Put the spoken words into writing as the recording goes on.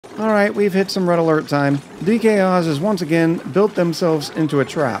Alright, we've hit some red alert time. DKOs has once again built themselves into a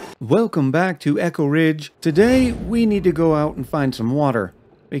trap. Welcome back to Echo Ridge. Today, we need to go out and find some water,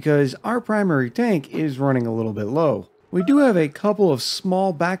 because our primary tank is running a little bit low. We do have a couple of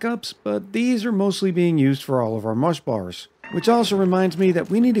small backups, but these are mostly being used for all of our mush bars. Which also reminds me that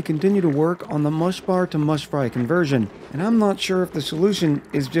we need to continue to work on the mush bar to mush fry conversion. And I'm not sure if the solution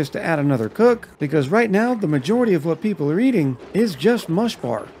is just to add another cook, because right now the majority of what people are eating is just mush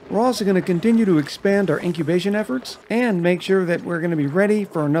bar. We're also going to continue to expand our incubation efforts and make sure that we're going to be ready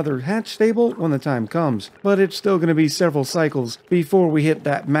for another hatch stable when the time comes. But it's still going to be several cycles before we hit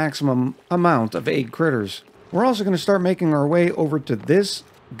that maximum amount of egg critters. We're also going to start making our way over to this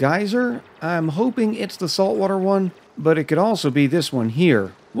geyser. I'm hoping it's the saltwater one, but it could also be this one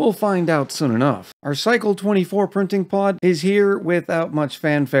here. We'll find out soon enough. Our Cycle 24 printing pod is here without much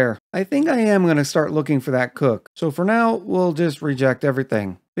fanfare. I think I am going to start looking for that cook. So for now, we'll just reject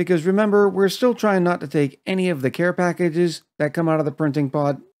everything. Because remember, we're still trying not to take any of the care packages that come out of the printing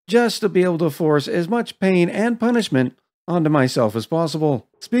pod, just to be able to force as much pain and punishment onto myself as possible.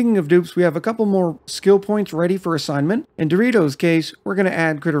 Speaking of dupes, we have a couple more skill points ready for assignment. In Dorito's case, we're going to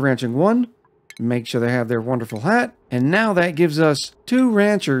add Critter Ranching 1, make sure they have their wonderful hat, and now that gives us 2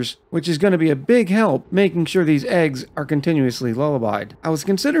 ranchers, which is going to be a big help making sure these eggs are continuously lullabied. I was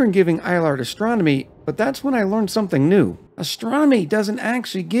considering giving Eilard astronomy, but that's when I learned something new. Astronomy doesn't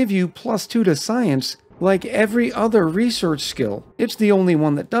actually give you +2 to science like every other research skill. It's the only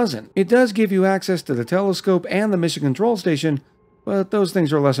one that doesn't. It does give you access to the telescope and the mission control station, but those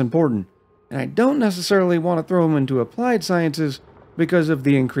things are less important. And I don't necessarily want to throw them into applied sciences because of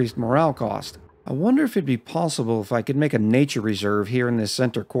the increased morale cost. I wonder if it'd be possible if I could make a nature reserve here in this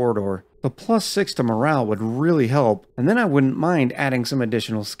center corridor. The +6 to morale would really help, and then I wouldn't mind adding some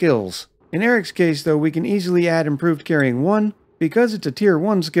additional skills. In Eric's case though, we can easily add improved carrying 1. Because it's a tier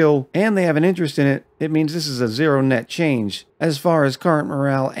 1 skill, and they have an interest in it, it means this is a 0 net change, as far as current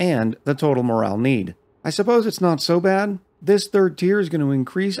morale and the total morale need. I suppose it's not so bad. This 3rd tier is going to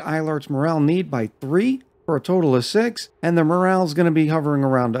increase Eilard's morale need by 3, for a total of 6, and the morale is going to be hovering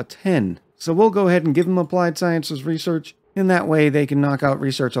around a 10. So we'll go ahead and give them applied sciences research, in that way they can knock out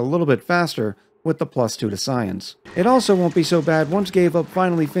research a little bit faster with the +2 to science. It also won't be so bad once Gave Up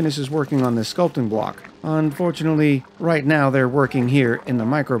finally finishes working on this sculpting block. Unfortunately, right now they're working here in the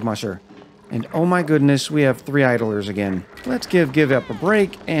microbe musher. And oh my goodness, we have 3 idlers again. Let's give Up a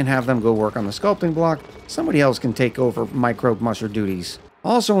break and have them go work on the sculpting block. Somebody else can take over microbe musher duties.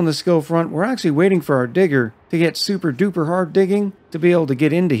 Also on the skill front, we're actually waiting for our digger to get super duper hard digging to be able to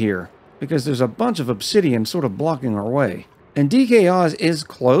get into here, because there's a bunch of obsidian sort of blocking our way. And DK Oz is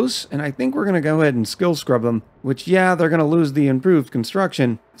close, and I think we're going to go ahead and skill scrub them, which yeah, they're going to lose the improved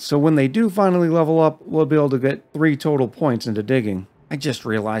construction, so when they do finally level up, we'll be able to get 3 total points into digging. I just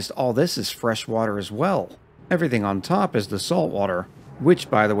realized all this is fresh water as well. Everything on top is the salt water, which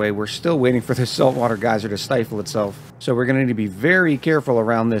by the way, we're still waiting for the saltwater geyser to stifle itself, so we're going to need to be very careful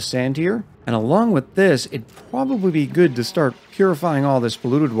around this sand here. And along with this, it'd probably be good to start purifying all this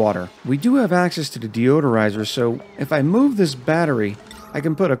polluted water. We do have access to the deodorizer, so if I move this battery, I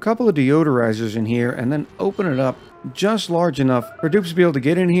can put a couple of deodorizers in here and then open it up just large enough for dupes to be able to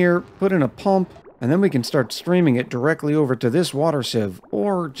get in here, put in a pump, and then we can start streaming it directly over to this water sieve,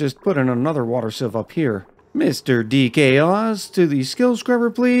 or just put in another water sieve up here. Mr. DK Oz to the skill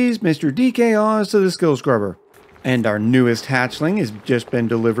scrubber, please. Mr. DK Oz to the skill scrubber. And our newest hatchling has just been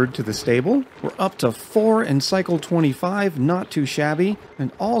delivered to the stable. We're up to 4 in Cycle 25, not too shabby.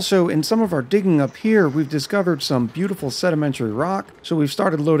 And also, in some of our digging up here, we've discovered some beautiful sedimentary rock, so we've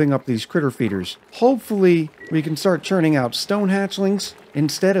started loading up these critter feeders. Hopefully, we can start churning out stone hatchlings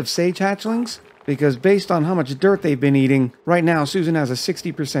instead of sage hatchlings, because based on how much dirt they've been eating, right now Susan has a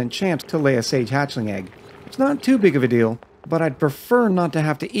 60% chance to lay a sage hatchling egg. It's not too big of a deal, but I'd prefer not to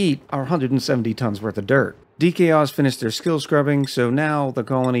have to eat our 170 tons worth of dirt. DKOs finished their skill scrubbing, so now the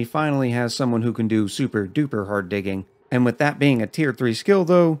colony finally has someone who can do super duper hard digging. And with that being a tier 3 skill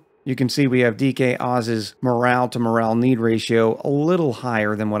though, you can see we have DK Oz's morale to morale need ratio a little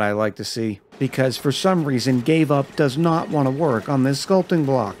higher than what I like to see. Because for some reason Gave Up does not want to work on this sculpting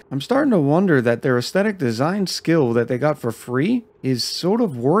block. I'm starting to wonder that their aesthetic design skill that they got for free is sort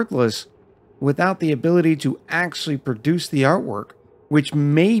of worthless without the ability to actually produce the artwork, which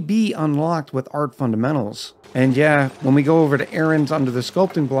may be unlocked with art fundamentals. And yeah, when we go over to errands under the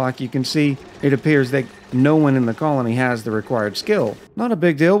sculpting block, you can see it appears that no one in the colony has the required skill. Not a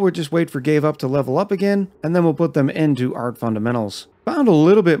big deal, we'll just wait for Gave Up to level up again, and then we'll put them into art fundamentals. Found a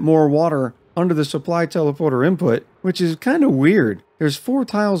little bit more water under the supply teleporter input, which is kind of weird. There's 4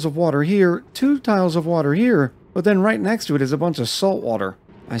 tiles of water here, 2 tiles of water here, but then right next to it is a bunch of salt water.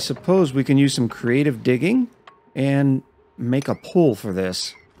 I suppose we can use some creative digging and make a pool for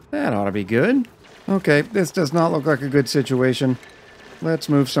this. That ought to be good. Okay, this does not look like a good situation. Let's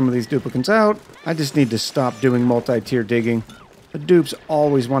move some of these duplicants out. I just need to stop doing multi-tier digging. The dupes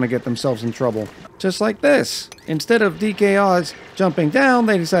always want to get themselves in trouble. Just like this. Instead of DKOs jumping down,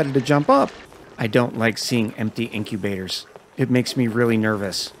 they decided to jump up. I don't like seeing empty incubators. It makes me really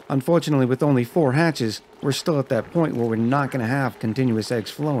nervous. Unfortunately, with only 4 hatches, we're still at that point where we're not going to have continuous eggs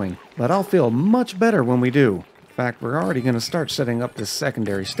flowing. But I'll feel much better when we do. In fact, we're already going to start setting up this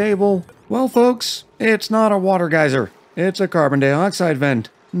secondary stable. Well, folks, it's not a water geyser. It's a carbon dioxide vent.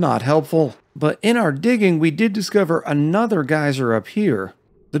 Not helpful. But in our digging, we did discover another geyser up here.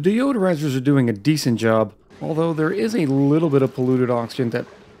 The deodorizers are doing a decent job, although there is a little bit of polluted oxygen that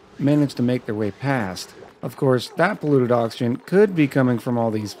managed to make their way past. Of course, that polluted oxygen could be coming from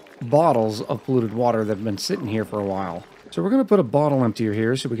all these bottles of polluted water that have been sitting here for a while. So we're going to put a bottle emptier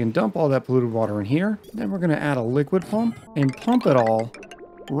here so we can dump all that polluted water in here. Then we're going to add a liquid pump and pump it all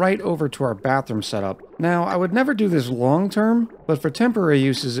right over to our bathroom setup. Now, I would never do this long term, but for temporary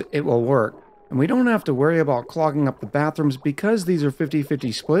uses, it will work. And we don't have to worry about clogging up the bathrooms because these are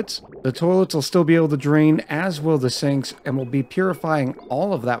 50-50 splits. The toilets will still be able to drain, as will the sinks, and we'll be purifying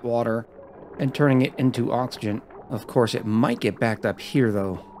all of that water and turning it into oxygen. Of course, it might get backed up here,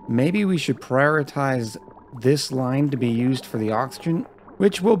 though. Maybe we should prioritize this line to be used for the oxygen,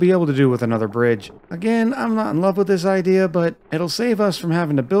 which we'll be able to do with another bridge. Again, I'm not in love with this idea, but it'll save us from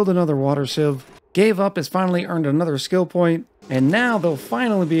having to build another water sieve. Gave Up has finally earned another skill point, and now they'll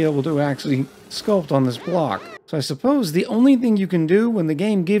finally be able to actually sculpt on this block. So I suppose the only thing you can do when the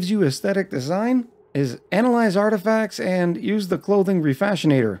game gives you aesthetic design is analyze artifacts and use the clothing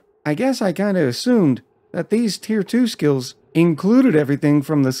refashionator. I guess I kind of assumed that these tier 2 skills included everything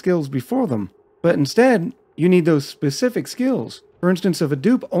from the skills before them. But instead, you need those specific skills. For instance, if a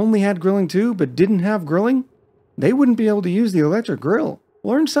dupe only had grilling 2 but didn't have grilling, they wouldn't be able to use the electric grill.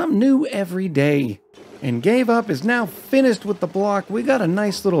 Learn something new every day. And Gave Up is now finished with the block. We got a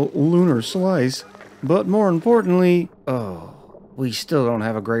nice little lunar slice. But more importantly, we still don't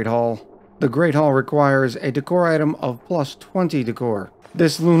have a Great Hall. The Great Hall requires a decor item of plus 20 decor.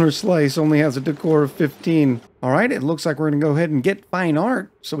 This lunar slice only has a decor of 15. Alright, it looks like we're going to go ahead and get fine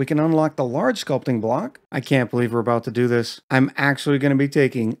art so we can unlock the large sculpting block. I can't believe we're about to do this. I'm actually going to be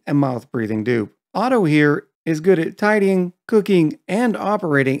taking a mouth-breathing dupe. Otto here is good at tidying, cooking, and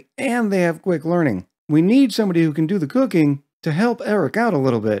operating, and they have quick learning. We need somebody who can do the cooking to help Eric out a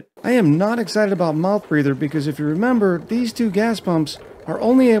little bit. I am not excited about Mouth Breather because if you remember, these 2 gas pumps are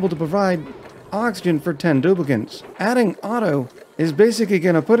only able to provide oxygen for 10 duplicants. Adding Otto is basically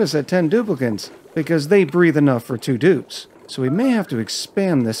going to put us at 10 duplicants because they breathe enough for 2 dupes. So we may have to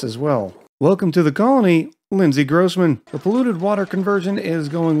expand this as well. Welcome to the colony, Lindsay Grossman. The polluted water conversion is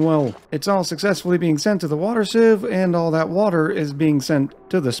going well. It's all successfully being sent to the water sieve, and all that water is being sent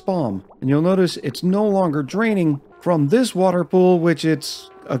to the spom. And you'll notice it's no longer draining from this water pool, which it's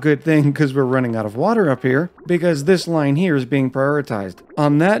a good thing because we're running out of water up here, because this line here is being prioritized.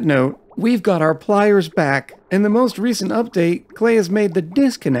 On that note, we've got our pliers back. In the most recent update, Clay has made the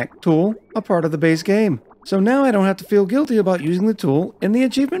disconnect tool a part of the base game. So now I don't have to feel guilty about using the tool in the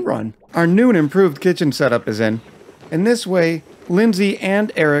achievement run. Our new and improved kitchen setup is in. And this way, Lindsay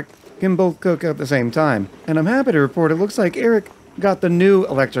and Eric can both cook at the same time. And I'm happy to report it looks like Eric got the new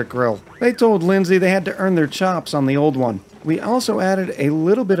electric grill. They told Lindsay they had to earn their chops on the old one. We also added a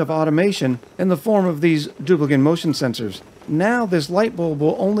little bit of automation in the form of these duplicate motion sensors. Now this light bulb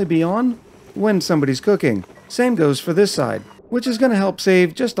will only be on when somebody's cooking. Same goes for this side, which is going to help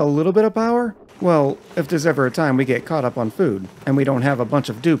save just a little bit of power. Well, if there's ever a time we get caught up on food, and we don't have a bunch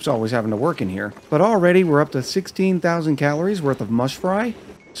of dupes always having to work in here. But already we're up to 16,000 calories worth of mush fry.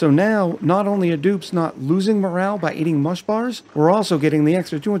 So now, not only are dupes not losing morale by eating mush bars, we're also getting the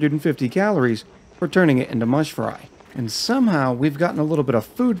extra 250 calories for turning it into mush fry. And somehow we've gotten a little bit of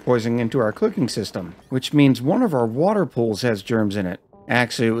food poisoning into our cooking system, which means one of our water pools has germs in it.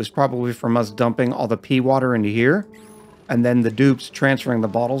 Actually, it was probably from us dumping all the pea water into here, and then the dupes transferring the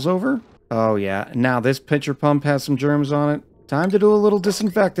bottles over. Oh yeah, now this pitcher pump has some germs on it. Time to do a little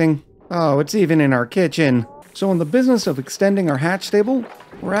disinfecting. Oh, it's even in our kitchen. So in the business of extending our hatch stable,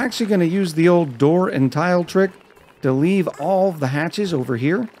 we're actually going to use the old door and tile trick to leave all of the hatches over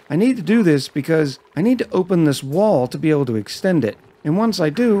here. I need to do this because I need to open this wall to be able to extend it. And once I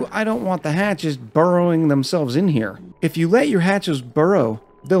do, I don't want the hatches burrowing themselves in here. If you let your hatches burrow,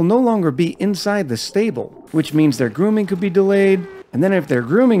 they'll no longer be inside the stable, which means their grooming could be delayed. And then if their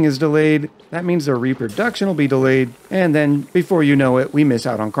grooming is delayed, that means their reproduction will be delayed. And then, before you know it, we miss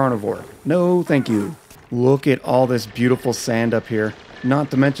out on carnivore. No, thank you. Look at all this beautiful sand up here.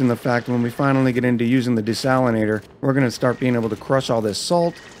 Not to mention the fact when we finally get into using the desalinator, we're going to start being able to crush all this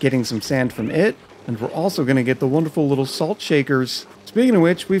salt, getting some sand from it, and we're also going to get the wonderful little salt shakers. Speaking of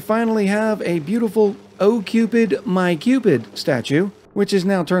which, we finally have a beautiful "Oh Cupid, my Cupid" statue, which has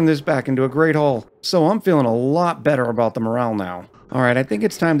now turned this back into a great haul. So I'm feeling a lot better about the morale now. Alright, I think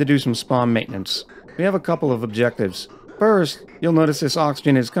it's time to do some spawn maintenance. We have a couple of objectives. First, you'll notice this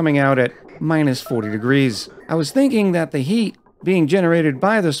oxygen is coming out at minus 40 degrees. I was thinking that the heat being generated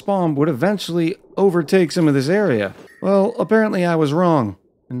by the spawn would eventually overtake some of this area. Well, apparently I was wrong.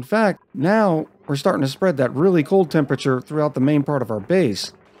 In fact, now we're starting to spread that really cold temperature throughout the main part of our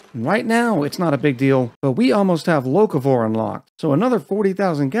base. And right now, it's not a big deal, but we almost have locavore unlocked. So another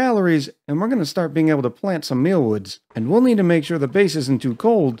 40,000 calories, and we're going to start being able to plant some mealwoods. And we'll need to make sure the base isn't too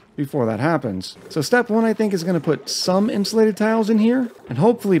cold before that happens. So step one, I think, is going to put some insulated tiles in here. And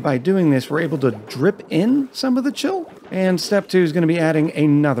hopefully by doing this, we're able to drip in some of the chill. And step two is going to be adding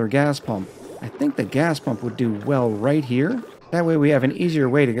another gas pump. I think the gas pump would do well right here. That way we have an easier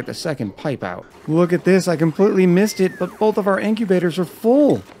way to get the second pipe out. Look at this, I completely missed it, but both of our incubators are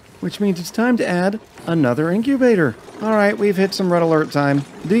full. Which means it's time to add another incubator. Alright, we've hit some red alert time.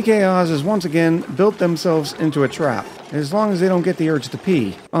 DK Oz has once again built themselves into a trap, as long as they don't get the urge to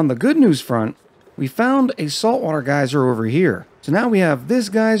pee. On the good news front, we found a saltwater geyser over here. So now we have this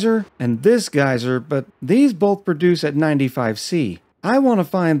geyser and this geyser, but these both produce at 95°C. I want to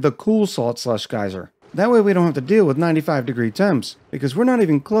find the cool salt slush geyser. That way we don't have to deal with 95-degree temps, because we're not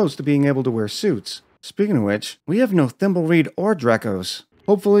even close to being able to wear suits. Speaking of which, we have no thimbleweed or Drekos.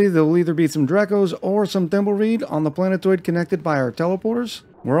 Hopefully there'll either be some Drekos or some thimbleweed on the planetoid connected by our teleporters.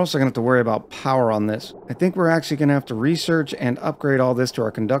 We're also going to have to worry about power on this. I think we're actually going to have to research and upgrade all this to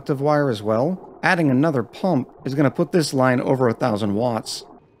our conductive wire as well. Adding another pump is going to put this line over 1,000 watts.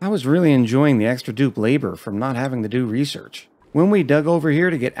 I was really enjoying the extra dupe labor from not having to do research. When we dug over here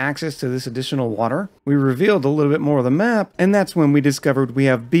to get access to this additional water, we revealed a little bit more of the map, and that's when we discovered we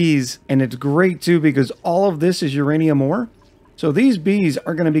have bees. And it's great too because all of this is uranium ore. So these bees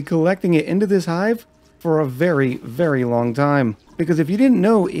are going to be collecting it into this hive for a very, very long time. Because if you didn't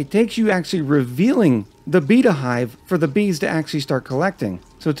know, it takes you actually revealing the beta hive for the bees to actually start collecting.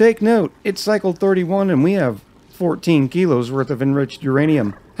 So take note, it's cycle 31 and we have 14 kilos worth of enriched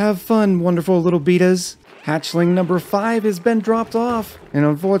uranium. Have fun, wonderful little betas. Hatchling number 5 has been dropped off. And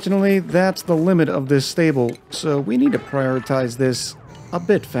unfortunately, that's the limit of this stable. So we need to prioritize this a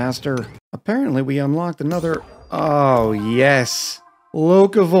bit faster. Apparently we unlocked another... Oh, yes.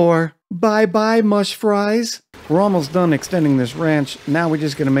 Locavore. Bye-bye, mush fries. We're almost done extending this ranch. Now we're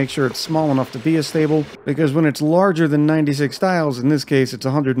just going to make sure it's small enough to be a stable, because when it's larger than 96 tiles, in this case it's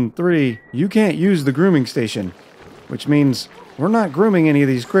 103, you can't use the grooming station. Which means we're not grooming any of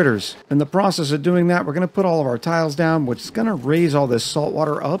these critters. In the process of doing that, we're going to put all of our tiles down, which is going to raise all this salt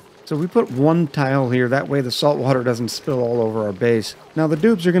water up. So we put one tile here, that way the salt water doesn't spill all over our base. Now the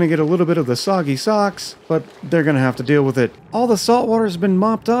dupes are going to get a little bit of the soggy socks, but they're going to have to deal with it. All the salt water has been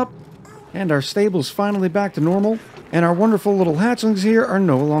mopped up, and our stable's finally back to normal, and our wonderful little hatchlings here are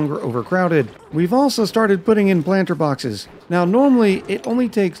no longer overcrowded. We've also started putting in planter boxes. Now normally it only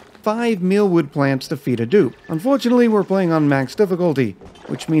takes 5 mealwood plants to feed a dupe. Unfortunately we're playing on max difficulty,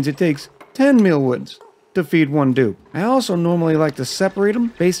 which means it takes 10 mealwoods to feed one dupe. I also normally like to separate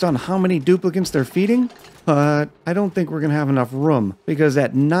them based on how many duplicates they're feeding, but I don't think we're going to have enough room, because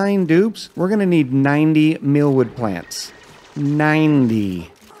at 9 dupes, we're going to need 90 mealwood plants.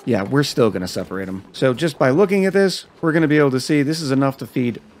 90. Yeah, we're still going to separate them. So just by looking at this, we're going to be able to see this is enough to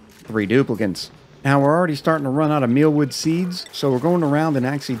feed 3 duplicates. Now we're already starting to run out of mealwood seeds, so we're going around and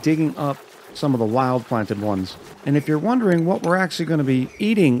actually digging up some of the wild planted ones. And if you're wondering what we're actually going to be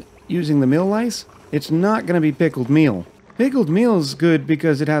eating using the meal lice, it's not going to be pickled meal. Pickled meal is good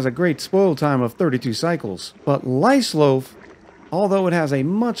because it has a great spoil time of 32 cycles. But lice loaf, although it has a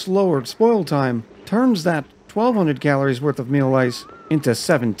much lower spoil time, turns that 1,200 calories worth of meal lice into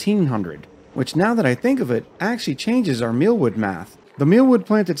 1,700. Which, now that I think of it, actually changes our mealwood math. The mealwood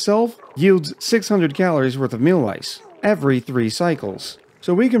plant itself yields 600 calories worth of meal lice every 3 cycles.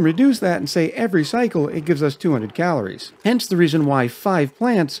 So we can reduce that and say every cycle it gives us 200 calories. Hence the reason why 5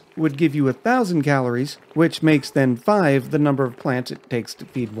 plants would give you 1,000 calories, which makes then 5 the number of plants it takes to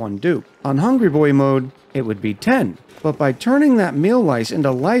feed one dupe. On Hungry Boy mode, it would be 10. But by turning that meal lice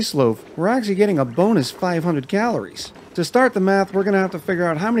into lice loaf, we're actually getting a bonus 500 calories. To start the math, we're going to have to figure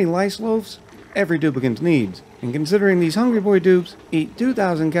out how many lice loaves every duplicant needs. And considering these Hungry Boy dupes eat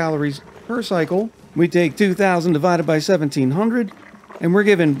 2,000 calories per cycle, we take 2,000 divided by 1,700, and we're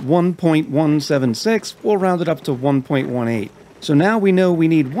given 1.176, we'll round it up to 1.18. So now we know we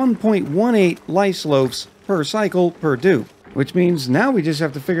need 1.18 lice loaves per cycle per dupe. which means now we just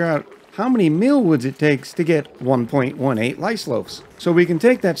have to figure out how many mealwoods it takes to get 1.18 lice loaves. So we can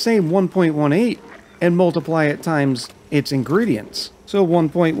take that same 1.18 and multiply it times its ingredients. So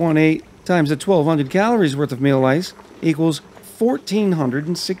 1.18 times the 1200 calories worth of meal lice equals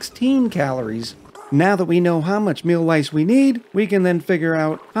 1416 calories. Now that we know how much meal lice we need, we can then figure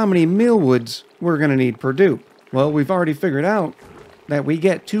out how many mealwoods we're going to need per dupe. Well, we've already figured out that we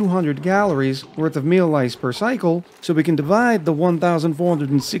get 200 calories worth of meal lice per cycle, so we can divide the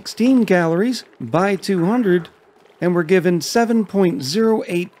 1,416 calories by 200, and we're given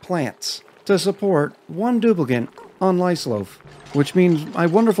 7.08 plants to support one duplicate on lice loaf, which means my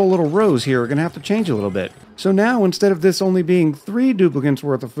wonderful little rows here are going to have to change a little bit. So now, instead of this only being 3 duplicates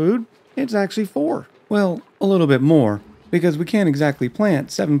worth of food, it's actually 4. Well, a little bit more, because we can't exactly plant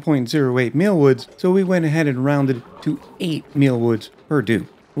 7.08 mealwoods, so we went ahead and rounded to 8 mealwoods per dupe.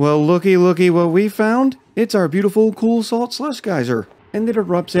 Well, looky what we found. It's our beautiful cool salt slush geyser, and it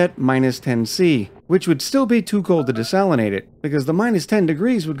erupts at -10°C, which would still be too cold to desalinate it, because the -10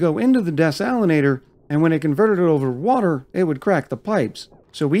 degrees would go into the desalinator, and when it converted it over water, it would crack the pipes.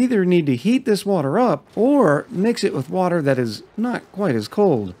 So we either need to heat this water up, or mix it with water that is not quite as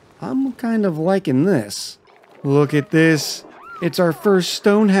cold. I'm kind of liking this. Look at this. It's our first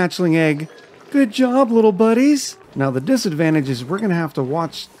stone hatchling egg. Good job, little buddies. Now the disadvantage is we're going to have to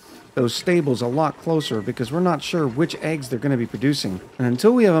watch those stables a lot closer because we're not sure which eggs they're going to be producing. And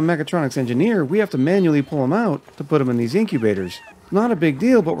until we have a mechatronics engineer, we have to manually pull them out to put them in these incubators. Not a big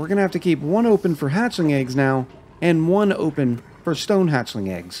deal, but we're going to have to keep one open for hatchling eggs now and one open for stone hatchling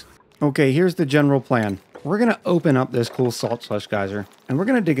eggs. Okay, here's the general plan. We're going to open up this cool salt slush geyser, and we're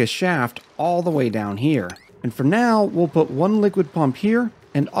going to dig a shaft all the way down here. And for now, we'll put one liquid pump here,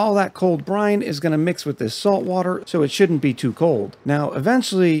 and all that cold brine is going to mix with this salt water, so it shouldn't be too cold. Now,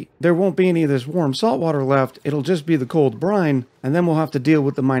 eventually, there won't be any of this warm salt water left, it'll just be the cold brine, and then we'll have to deal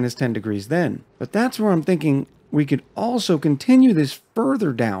with the -10 degrees then. But that's where I'm thinking we could also continue this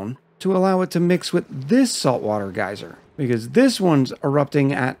further down to allow it to mix with this saltwater geyser, because this one's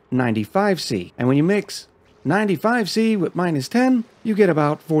erupting at 95°C, and when you mix 95°C with -10, you get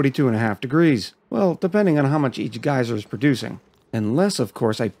about 42.5 degrees. Well, depending on how much each geyser is producing. Unless, of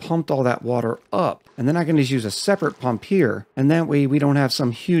course, I pumped all that water up, and then I can just use a separate pump here, and that way we don't have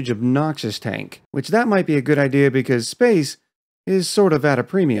some huge obnoxious tank. Which that might be a good idea because space is sort of at a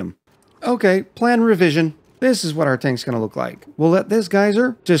premium. Okay, plan revision. This is what our tank's going to look like. We'll let this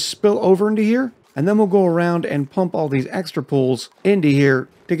geyser just spill over into here, and then we'll go around and pump all these extra pools into here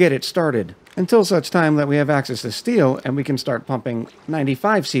to get it started. Until such time that we have access to steel and we can start pumping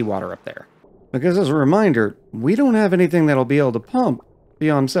 95°C water up there. Because as a reminder, we don't have anything that'll be able to pump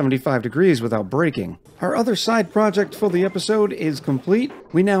beyond 75 degrees without breaking. Our other side project for the episode is complete.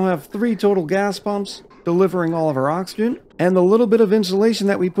 We now have 3 total gas pumps delivering all of our oxygen, and the little bit of insulation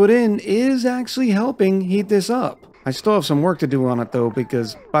that we put in is actually helping heat this up. I still have some work to do on it though,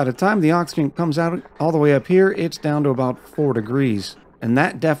 because by the time the oxygen comes out all the way up here, it's down to about 4 degrees. And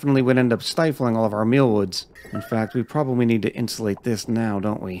that definitely would end up stifling all of our mealwoods. In fact, we probably need to insulate this now,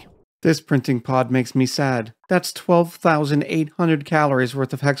 don't we? This printing pod makes me sad. That's 12,800 calories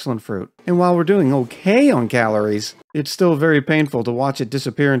worth of hexalin fruit. And while we're doing okay on calories, it's still very painful to watch it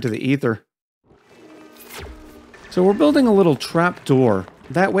disappear into the ether. So we're building a little trap door.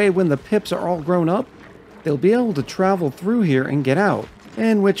 That way when the pips are all grown up, they'll be able to travel through here and get out.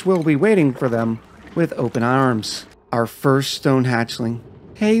 In which we'll be waiting for them with open arms. Our first stone hatchling.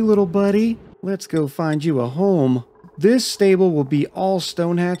 Hey little buddy, let's go find you a home. This stable will be all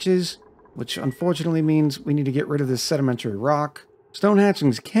stone hatches, which unfortunately means we need to get rid of this sedimentary rock. Stone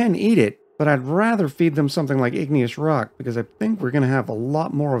hatchlings can eat it, but I'd rather feed them something like igneous rock because I think we're going to have a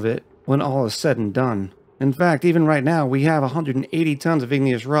lot more of it when all is said and done. In fact, even right now, we have 180 tons of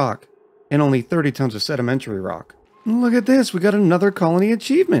igneous rock and only 30 tons of sedimentary rock. Look at this, we got another colony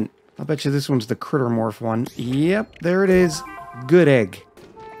achievement. I'll bet you this one's the critter morph one. Yep, there it is. Good egg.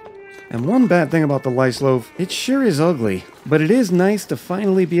 And one bad thing about the lice loaf, it sure is ugly. But it is nice to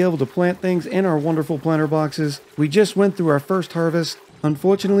finally be able to plant things in our wonderful planter boxes. We just went through our first harvest.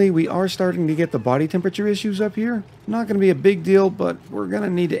 Unfortunately, we are starting to get the body temperature issues up here. Not going to be a big deal, but we're going to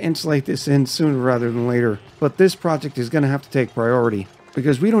need to insulate this in sooner rather than later. But this project is going to have to take priority.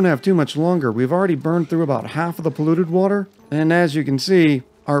 Because we don't have too much longer. We've already burned through about half of the polluted water. And as you can see,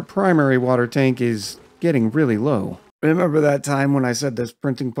 our primary water tank is getting really low. Remember that time when I said this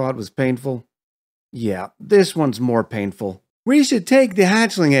printing pod was painful? Yeah, this one's more painful. We should take the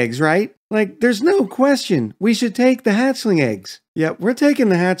hatchling eggs, right? Like, there's no question. We should take the hatchling eggs. Yeah, we're taking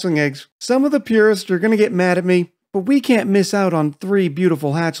the hatchling eggs. Some of the purists are going to get mad at me, but we can't miss out on 3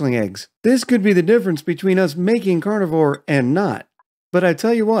 beautiful hatchling eggs. This could be the difference between us making carnivore and not. But I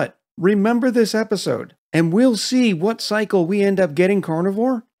tell you what, remember this episode, and we'll see what cycle we end up getting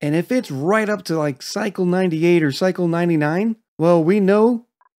carnivore, and if it's right up to like cycle 98 or cycle 99, well, we know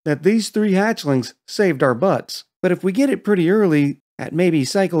that these 3 hatchlings saved our butts. But if we get it pretty early, at maybe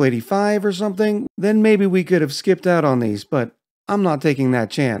cycle 85 or something, then maybe we could have skipped out on these, but I'm not taking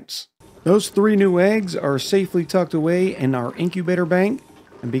that chance. Those 3 new eggs are safely tucked away in our incubator bank,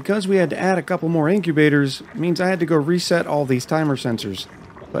 and because we had to add a couple more incubators, means I had to go reset all these timer sensors.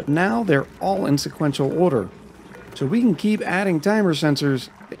 But now they're all in sequential order, so we can keep adding timer sensors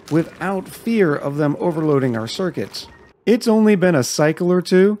without fear of them overloading our circuits. It's only been a cycle or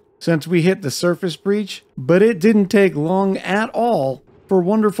 2 since we hit the surface breach, but it didn't take long at all for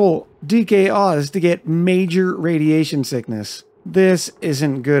wonderful DK Oz to get major radiation sickness. This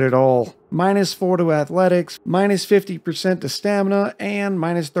isn't good at all. -4 to athletics, -50% to stamina, and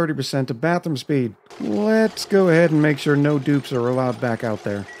 -30% to bathroom speed. Let's go ahead and make sure no dupes are allowed back out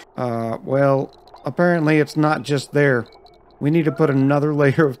there. Well, apparently it's not just there. We need to put another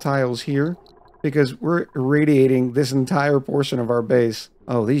layer of tiles here, because we're irradiating this entire portion of our base.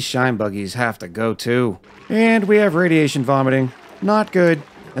 Oh, these shine buggies have to go too. And we have radiation vomiting. Not good.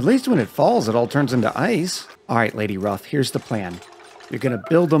 At least when it falls, it all turns into ice. Alright, Lady Ruff, here's the plan. You're gonna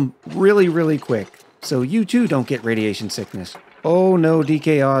build them really, really quick, so you too don't get radiation sickness. Oh no,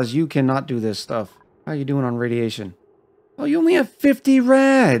 DK Oz, you cannot do this stuff. How are you doing on radiation? Oh, you only have 50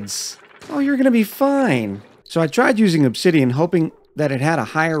 rads. Oh, you're gonna be fine. So I tried using obsidian, hoping that it had a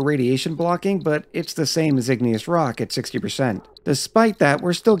higher radiation blocking, but it's the same as igneous rock at 60%. Despite that,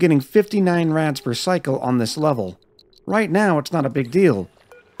 we're still getting 59 rads per cycle on this level. Right now, it's not a big deal,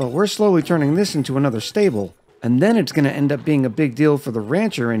 but we're slowly turning this into another stable, and then it's going to end up being a big deal for the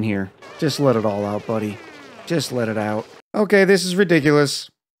rancher in here. Just let it all out, buddy. Just let it out. Okay, this is ridiculous.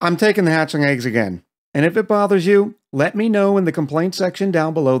 I'm taking the hatchling eggs again. And if it bothers you, let me know in the complaint section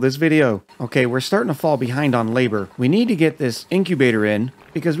down below this video. Okay, we're starting to fall behind on labor. We need to get this incubator in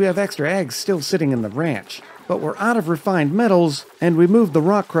because we have extra eggs still sitting in the ranch. But we're out of refined metals and we moved the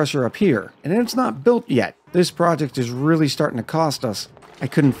rock crusher up here. And it's not built yet. This project is really starting to cost us. I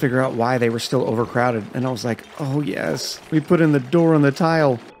couldn't figure out why they were still overcrowded, and I was like, oh yes, we put in the door on the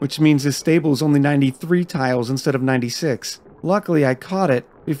tile, which means this stable is only 93 tiles instead of 96. Luckily, I caught it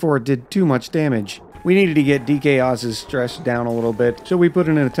before it did too much damage. We needed to get DK Oz's stress down a little bit, so we put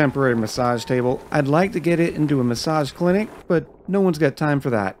it in a temporary massage table. I'd like to get it into a massage clinic, but no one's got time for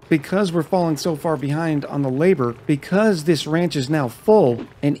that. Because we're falling so far behind on the labor, because this ranch is now full,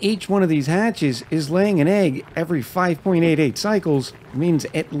 and each one of these hatches is laying an egg every 5.88 cycles, means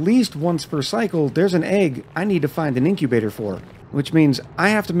at least once per cycle, there's an egg I need to find an incubator for. Which means I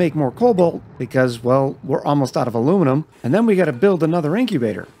have to make more cobalt because, well, we're almost out of aluminum, and then we gotta build another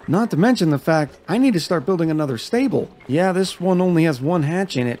incubator. Not to mention the fact I need to start building another stable. Yeah, this one only has 1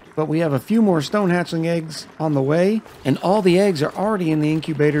 hatch in it, but we have a few more stone hatchling eggs on the way, and all the eggs are already in the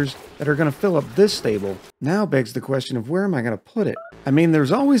incubators that are gonna fill up this stable. Now begs the question of where am I gonna put it? I mean,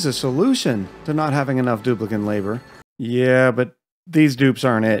 there's always a solution to not having enough duplicate labor. Yeah, but these dupes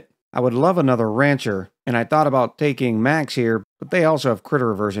aren't it. I would love another rancher, and I thought about taking Max here, but they also have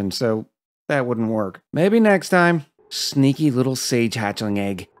critter aversion, so that wouldn't work. Maybe next time. Sneaky little sage hatchling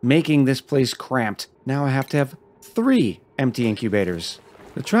egg, making this place cramped. Now I have to have 3 empty incubators.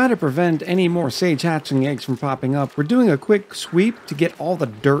 To try to prevent any more sage hatchling eggs from popping up, we're doing a quick sweep to get all the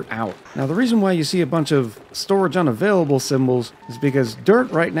dirt out. Now the reason why you see a bunch of storage unavailable symbols is because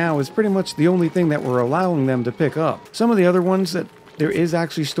dirt right now is pretty much the only thing that we're allowing them to pick up. Some of the other ones that there is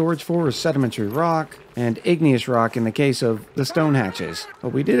actually storage for is sedimentary rock and igneous rock in the case of the stone hatches.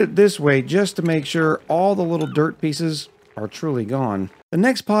 But we did it this way just to make sure all the little dirt pieces are truly gone. The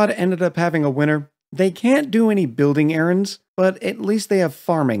next pod ended up having a winner. They can't do any building errands, but at least they have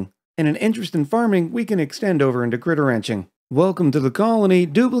farming. And an interest in farming we can extend over into critter ranching. Welcome to the colony,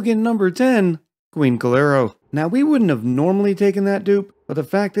 duplicate number 10, Queen Calero. Now we wouldn't have normally taken that dupe, but the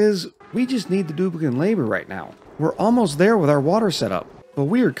fact is, we just need the duplicate labor right now. We're almost there with our water setup, but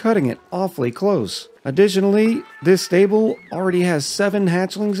we are cutting it awfully close. Additionally, this stable already has 7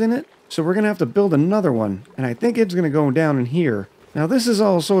 hatchlings in it, so we're going to have to build another one, and I think it's going to go down in here. Now this is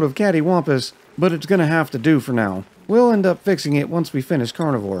all sort of cattywampus, but it's going to have to do for now. We'll end up fixing it once we finish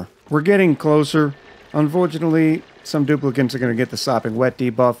carnivore. We're getting closer. Unfortunately, some duplicates are going to get the sopping wet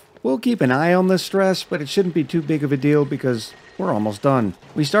debuff. We'll keep an eye on this stress, but it shouldn't be too big of a deal because we're almost done.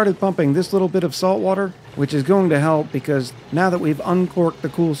 We started pumping this little bit of salt water, which is going to help because now that we've uncorked the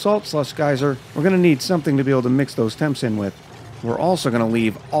cool salt slush geyser, we're going to need something to be able to mix those temps in with. We're also going to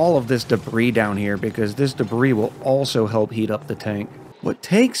leave all of this debris down here because this debris will also help heat up the tank. What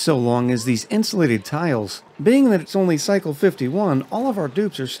takes so long is these insulated tiles. Being that it's only cycle 51, all of our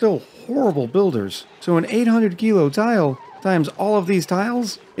dupes are still horrible builders. So an 800 kilo tile times all of these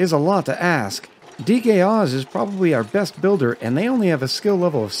tiles is a lot to ask. DK Oz is probably our best builder, and they only have a skill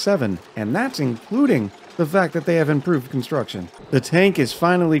level of 7, and that's including the fact that they have improved construction. The tank is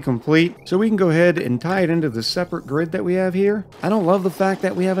finally complete, so we can go ahead and tie it into the separate grid that we have here. I don't love the fact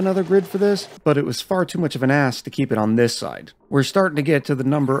that we have another grid for this, but it was far too much of an ask to keep it on this side. We're starting to get to the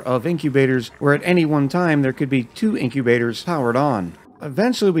number of incubators where at any one time there could be 2 incubators powered on.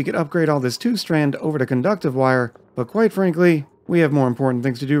 Eventually we could upgrade all this 2-strand over to conductive wire, but quite frankly, we have more important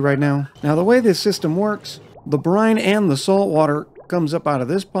things to do right now. Now the way this system works, the brine and the salt water comes up out of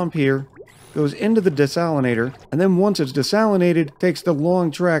this pump here, goes into the desalinator, and then once it's desalinated, takes the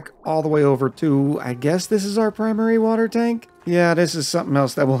long trek all the way over to, I guess this is our primary water tank? Yeah, this is something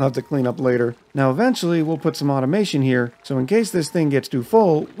else that we'll have to clean up later. Now eventually we'll put some automation here, so in case this thing gets too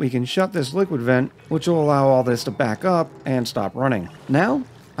full, we can shut this liquid vent, which will allow all this to back up and stop running. Now,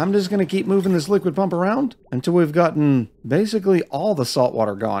 I'm just going to keep moving this liquid pump around until we've gotten basically all the salt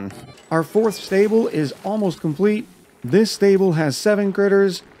water gone. Our 4th stable is almost complete. This stable has 7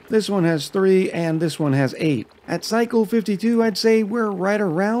 critters, this one has 3, and this one has 8. At cycle 52, I'd say we're right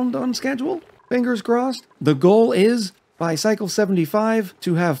around on schedule. Fingers crossed. The goal is, by cycle 75,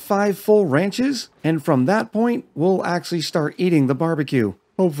 to have 5 full ranches, and from that point, we'll actually start eating the barbecue.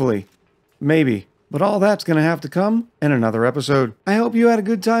 Hopefully. Maybe. But all that's going to have to come in another episode. I hope you had a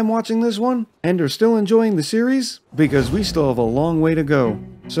good time watching this one, and are still enjoying the series, because we still have a long way to go.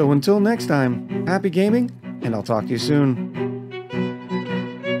 So until next time, happy gaming, and I'll talk to you soon.